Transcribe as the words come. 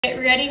Get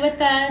ready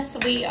with us.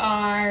 We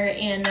are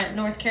in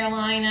North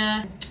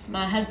Carolina.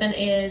 My husband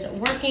is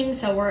working,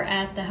 so we're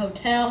at the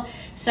hotel.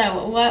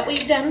 So what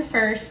we've done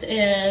first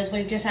is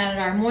we've just added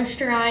our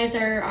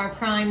moisturizer, our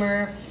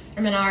primer,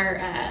 and then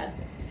our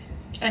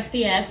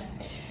SPF.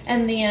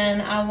 And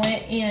then I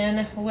went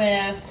in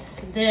with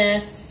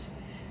this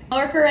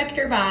color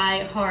corrector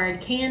by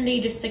Hard Candy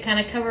just to kind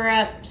of cover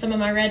up some of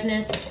my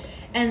redness.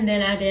 And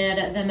then I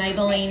did the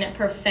Maybelline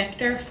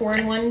Perfector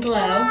 4-in-1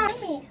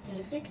 Glow.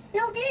 Lipstick?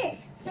 No, this.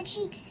 My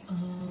cheeks. Oh,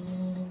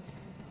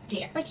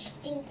 dear. Thank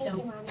you,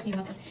 Mommy. You're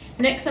welcome.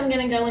 Next, I'm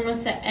going to go in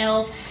with the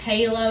e.l.f.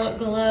 Halo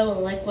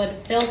Glow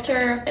Liquid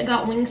Filter. I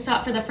got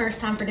Wingstop for the first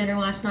time for dinner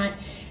last night,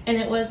 and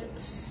it was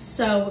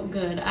so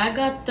good. I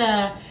got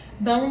the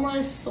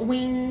boneless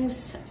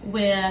wings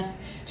with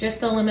just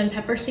the lemon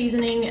pepper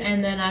seasoning,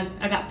 and then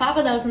I got 5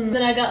 of those, and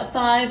then I got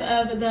 5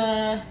 of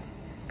the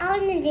I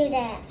want to do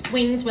that.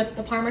 wings with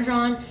the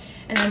Parmesan,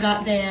 and I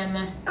got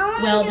them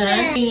well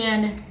done.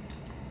 And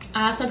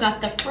I also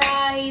got the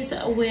fries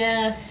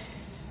with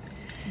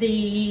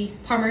the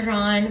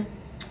Parmesan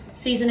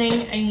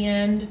seasoning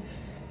and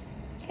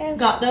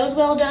got those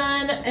well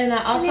done. And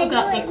I also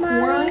got the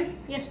corn.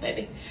 Yes,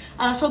 baby.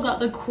 I also got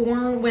the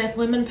corn with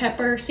lemon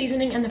pepper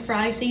seasoning and the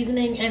fry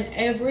seasoning, and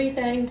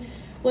everything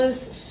was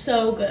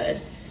so good.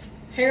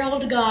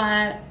 Harold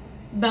got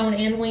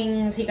bone-in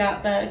wings. He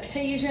got the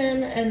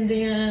Cajun and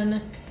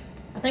then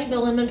I think the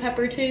lemon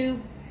pepper too.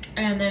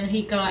 And then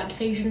he got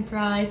Cajun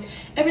fries.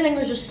 Everything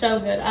was just so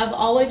good. I've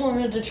always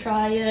wanted to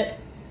try it,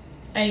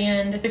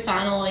 and we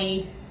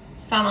finally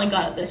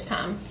got it this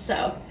time.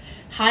 So,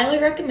 highly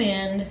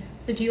recommend.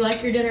 Did you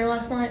like your dinner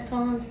last night,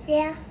 Colin?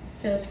 Yeah.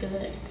 It was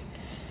good.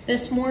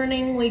 This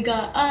morning we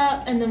got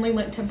up and then we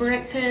went to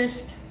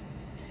breakfast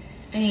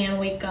and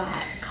we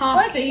got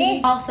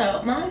coffee.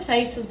 Also, my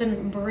face has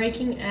been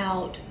breaking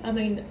out. I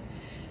mean,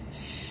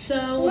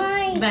 so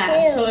Mine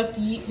bad. too. So if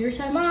yours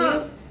has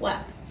Mom. too, what?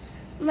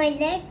 My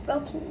neck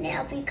broken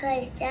now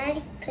because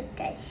Daddy put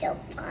that soap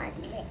on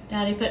it.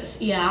 Daddy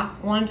puts, yeah,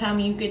 one time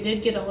you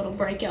did get a little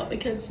breakout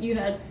because you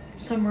had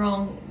some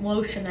wrong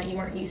lotion that you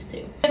weren't used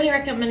to. Have any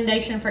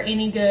recommendation for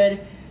any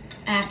good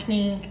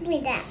acne Give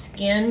me that.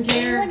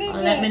 skincare? What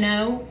is Let it? me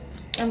know.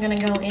 I'm gonna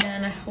go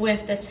in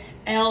with this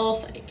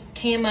e.l.f.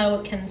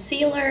 Camo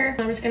Concealer.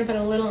 I'm just gonna put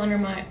a little under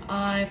my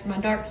eye for my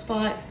dark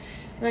spots.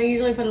 And I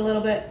usually put a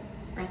little bit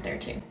right there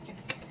too.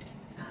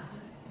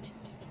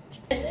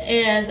 This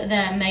is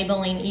the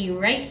Maybelline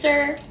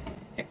Eraser.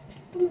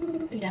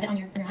 You dab it on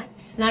your eye.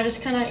 And I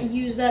just kind of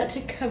use that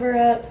to cover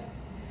up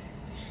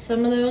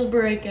some of those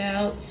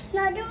breakouts.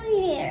 Not down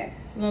here.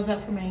 Love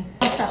that for me.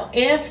 Also,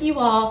 if you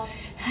all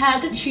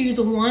had to choose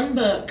one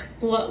book,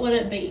 what would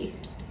it be?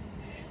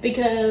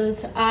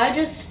 Because I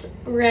just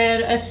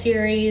read a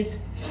series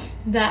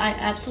that I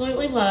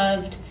absolutely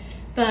loved,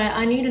 but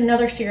I need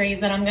another series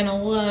that I'm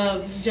gonna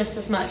love just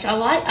as much. I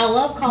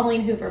love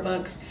Colleen Hoover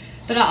books,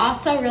 but I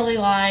also really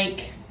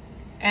like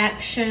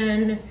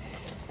action,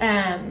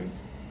 and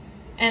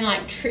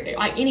like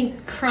any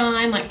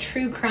crime, like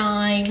true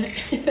crime.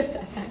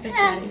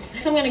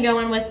 So I'm gonna go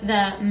in with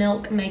the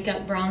Milk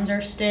Makeup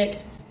Bronzer Stick.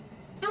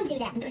 I'll do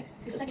that. Okay,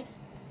 just a second.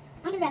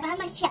 I'll do that by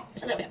myself.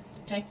 Just a little bit,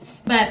 okay?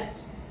 But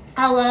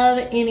I love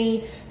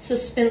any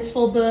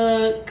suspenseful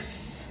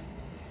books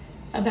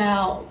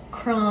about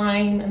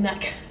crime and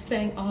that kind of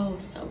thing. Oh,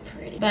 so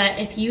pretty. But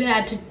if you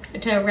had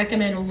to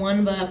recommend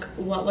one book,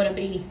 what would it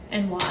be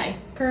and why?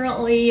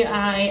 Currently,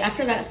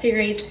 after that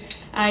series,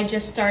 I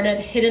just started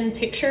Hidden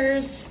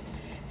Pictures.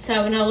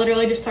 And I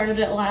literally just started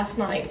it last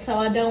night. So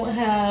I don't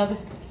have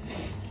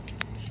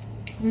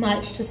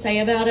much to say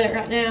about it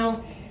right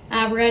now.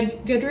 I've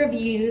read good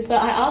reviews,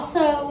 but I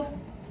also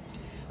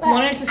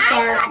wanted to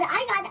start.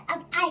 I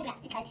got eyebrows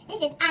because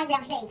this is eyebrow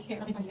things. Here,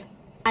 let me find you.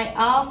 I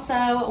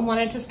also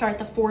wanted to start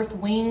The Fourth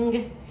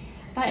Wing,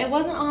 but it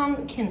wasn't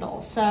on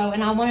Kindle.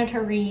 And I wanted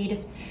to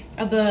read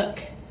a book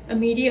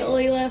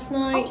immediately last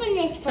night. Open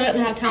this for So I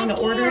didn't me. have time to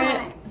order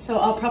it. So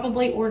I'll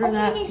probably order Open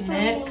that this for me,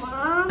 next.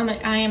 Mom.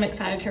 I am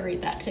excited to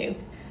read that too.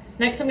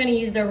 Next, I'm going to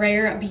use the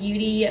Rare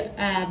Beauty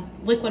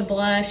liquid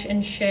blush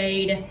in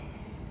shade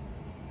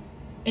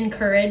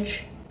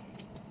Encourage.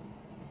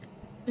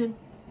 Beautiful.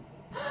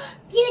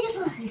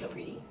 So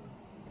pretty.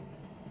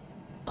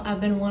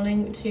 I've been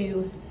wanting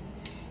to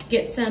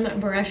get some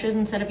brushes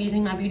instead of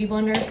using my beauty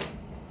blender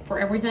for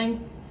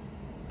everything.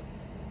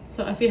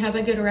 So if you have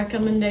a good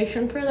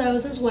recommendation for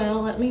those as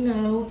well, let me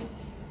know.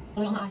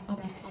 Oh, on my eye.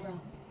 Eyebrow.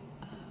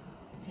 Oh,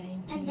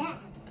 thank you. And that.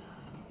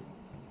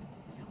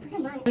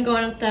 I'm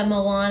going with the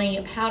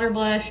Milani powder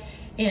blush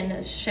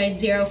in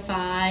shade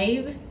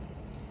 05.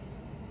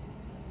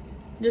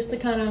 Just to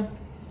kind of,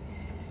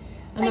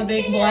 I'm a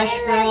big blush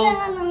girl,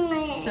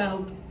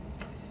 so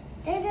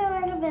There's a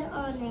little bit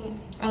on it.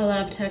 I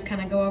love to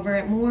kind of go over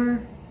it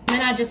more.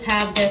 Then I just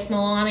have this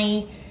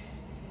Milani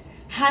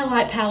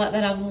highlight palette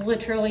that I've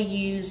literally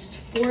used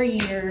for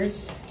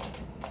years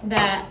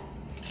that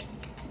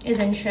is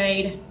in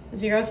shade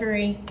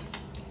 03.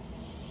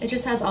 It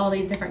just has all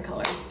these different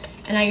colors.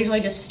 And I usually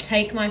just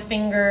take my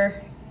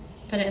finger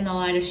Put it in the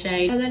lightest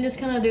shade. And then just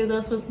kind of do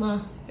this with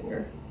my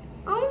finger.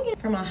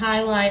 For my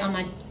highlight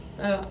on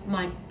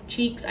my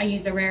cheeks, I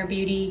use the Rare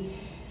Beauty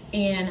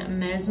and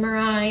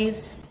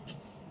Mesmerize.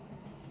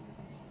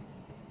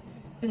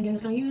 And again, I'm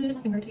just gonna use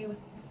my finger to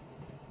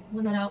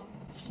blend that out.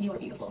 You are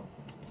beautiful.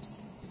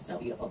 So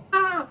beautiful.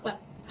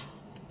 What?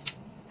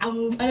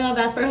 Ow. I know I've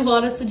asked for a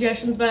lot of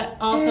suggestions, but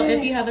also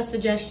if you have a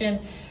suggestion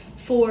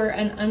for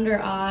an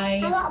under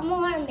eye I want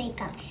more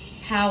makeup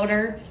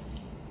powder,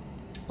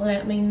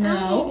 let me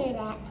know. Can you do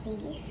that,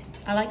 please?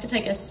 I like to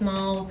take a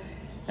small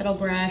little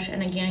brush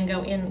and again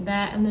go in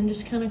that and then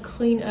just kind of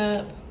clean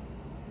up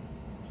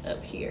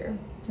here.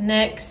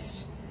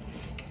 Next,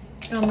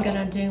 I'm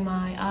gonna do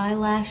my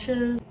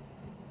eyelashes.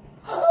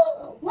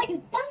 What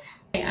you done?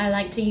 I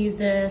like to use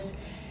this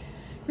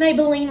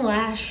Maybelline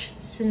Lash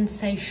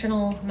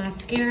Sensational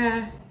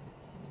Mascara.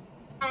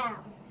 Wow.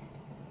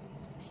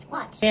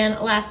 Swatch. And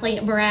lastly,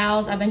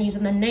 brows. I've been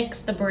using the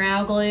NYX, the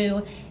Brow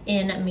Glue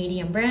in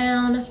medium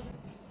brown,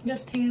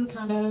 just to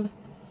kind of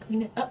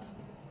clean it up.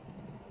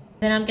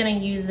 Then I'm gonna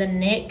use the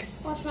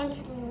NYX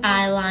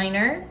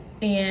eyeliner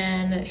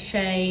in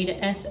shade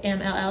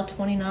SMLL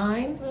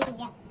 29.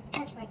 Yeah,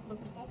 that's right.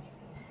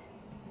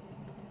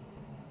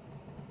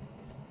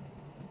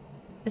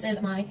 This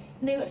is my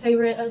new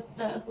favorite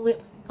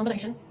lip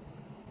combination.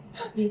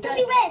 Something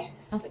red.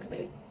 I'll fix it,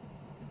 baby.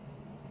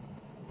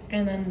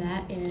 And then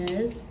that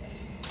is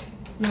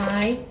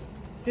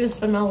this has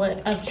been my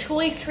lip of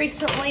choice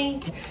recently.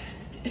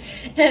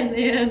 And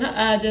then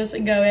I just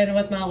go in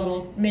with my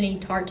little mini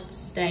Tarte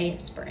Stay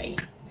Spray.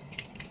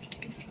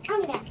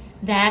 I'm done.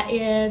 That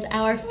is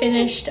our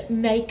finished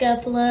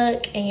makeup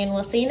look, and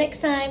we'll see you next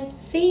time.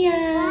 See ya.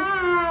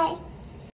 Bye.